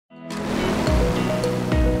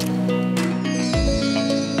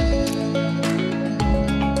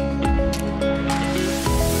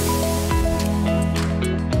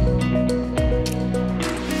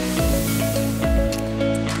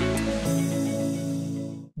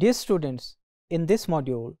Dear students, in this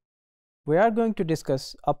module, we are going to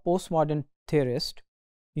discuss a postmodern theorist,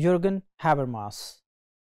 Jurgen Habermas.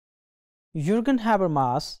 Jurgen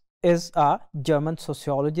Habermas is a German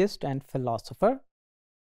sociologist and philosopher,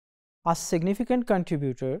 a significant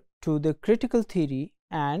contributor to the critical theory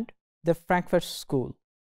and the Frankfurt School.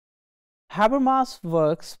 Habermas'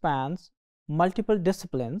 work spans multiple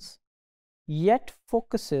disciplines, yet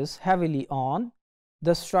focuses heavily on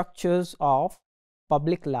the structures of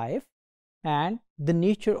public life and the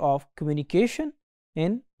nature of communication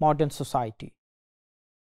in modern society.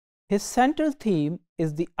 His central theme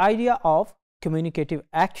is the idea of communicative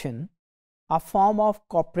action, a form of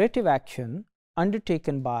cooperative action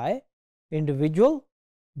undertaken by individual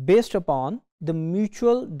based upon the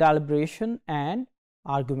mutual deliberation and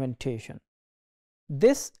argumentation.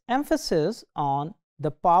 This emphasis on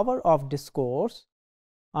the power of discourse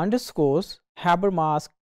underscores Habermas'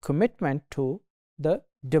 commitment to the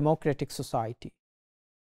democratic society.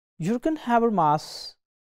 Jurgen Habermas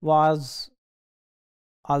was,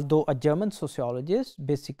 although a German sociologist,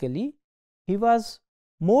 basically he was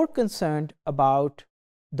more concerned about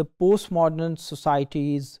the postmodern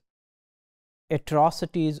society's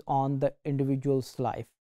atrocities on the individual's life,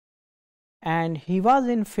 and he was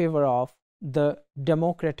in favor of the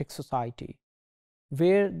democratic society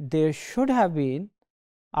where there should have been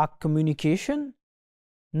a communication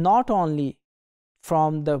not only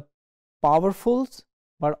from the powerfuls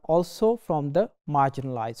but also from the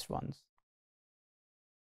marginalized ones.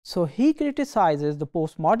 So he criticizes the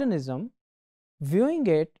postmodernism, viewing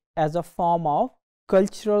it as a form of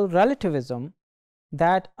cultural relativism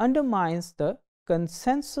that undermines the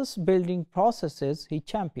consensus building processes he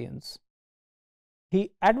champions.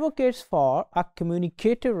 He advocates for a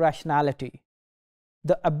communicative rationality,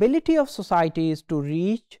 the ability of societies to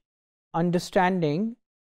reach understanding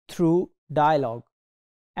through dialogue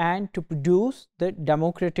and to produce the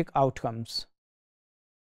democratic outcomes.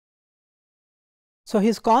 So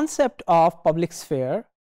his concept of public sphere,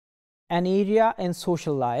 an area in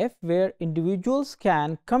social life where individuals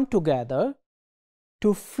can come together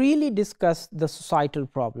to freely discuss the societal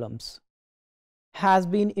problems, has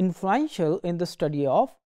been influential in the study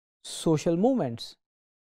of social movements.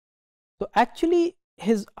 So actually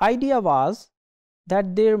his idea was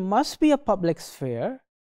that there must be a public sphere,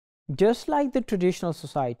 just like the traditional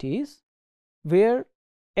societies, where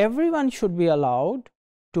everyone should be allowed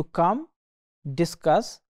to come,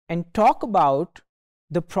 discuss and talk about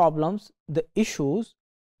the problems, the issues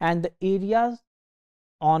and the areas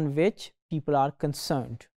on which people are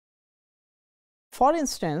concerned. For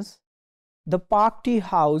instance, the Party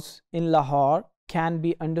House in Lahore can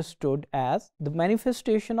be understood as the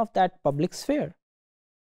manifestation of that public sphere,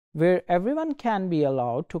 where everyone can be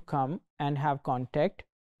allowed to come and have contact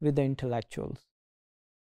with the intellectuals.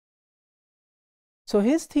 So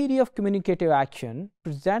his theory of communicative action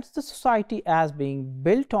presents the society as being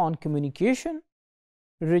built on communication,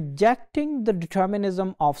 rejecting the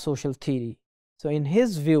determinism of social theory. So in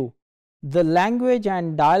his view, the language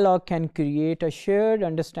and dialogue can create a shared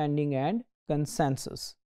understanding and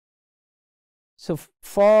consensus. So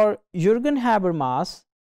for Jurgen Habermas,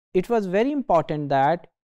 it was very important that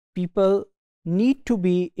people need to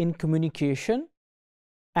be in communication,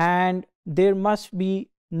 and there must be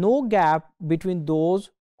no gap between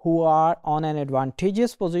those who are on an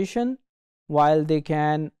advantageous position while they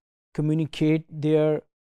can communicate their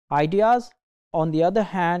ideas. On the other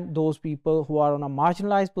hand, those people who are on a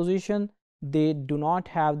marginalized position, they do not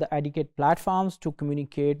have the adequate platforms to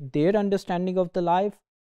communicate their understanding of the life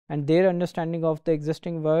and their understanding of the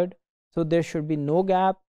existing world. So there should be no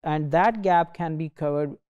gap, and that gap can be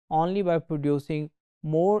covered only by producing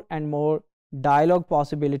more and more dialogue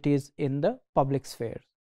possibilities in the public sphere.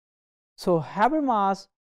 So Habermas'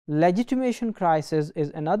 legitimation crisis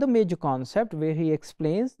is another major concept where he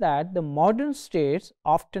explains that the modern states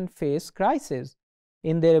often face crises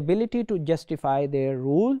in their ability to justify their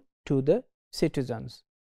rule to the citizens.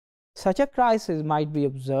 Such a crisis might be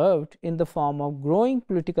observed in the form of growing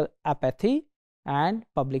political apathy and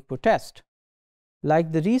public protest.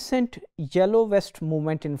 Like the recent Yellow Vest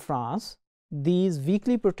movement in France, these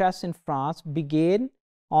weekly protests in France began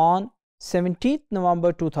on 17th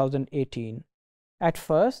November 2018. At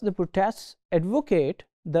first, the protests advocate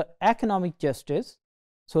the economic justice,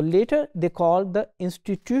 so later they called the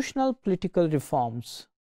institutional political reforms.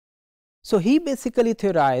 So he basically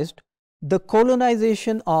theorized the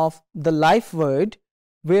colonization of the life world,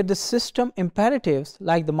 where the system imperatives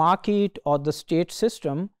like the market or the state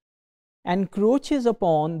system encroaches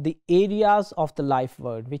upon the areas of the life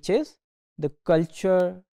world, which is the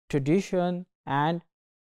culture, tradition and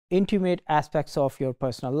intimate aspects of your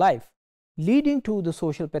personal life, leading to the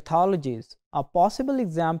social pathologies. A possible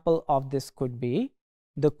example of this could be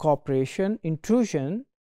the corporation intrusion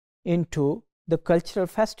into the cultural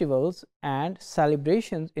festivals and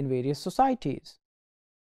celebrations in various societies.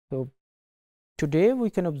 So today we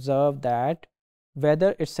can observe that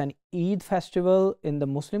whether it's an Eid festival in the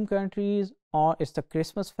Muslim countries or it's the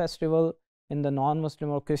Christmas festival in the non-Muslim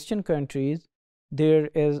or Christian countries, there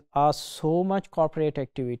is so much corporate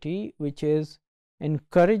activity which is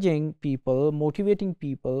encouraging people, motivating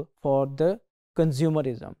people for the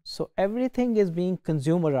consumerism. So everything is being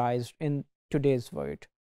consumerized in today's world.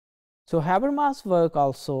 So Habermas' work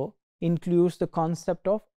also includes the concept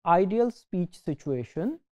of ideal speech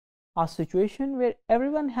situation, a situation where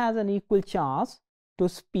everyone has an equal chance to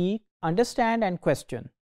speak, understand and question.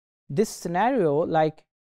 This scenario,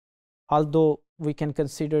 although we can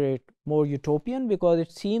consider it more utopian because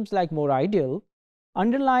it seems like more ideal,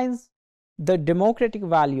 underlines the democratic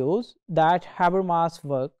values that Habermas'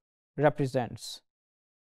 work represents.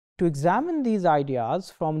 To examine these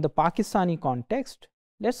ideas from the Pakistani context,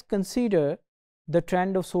 let's consider the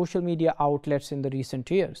trend of social media outlets in the recent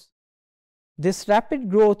years. This rapid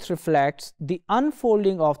growth reflects the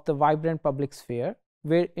unfolding of the vibrant public sphere,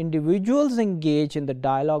 where individuals engage in the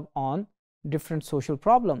dialogue on different social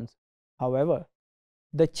problems. However,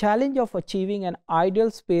 the challenge of achieving an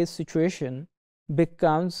ideal space situation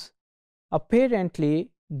becomes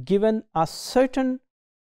apparently given a certain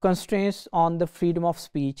constraints on the freedom of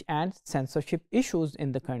speech and censorship issues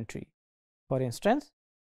in the country. For instance,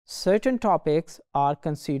 certain topics are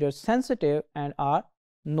considered sensitive and are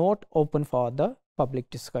not open for the public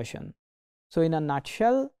discussion. So in a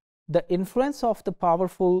nutshell, the influence of the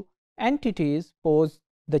powerful entities pose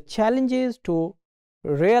the challenges to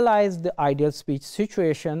realize the ideal speech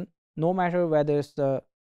situation, no matter whether it's the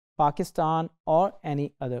Pakistan or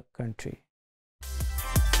any other country.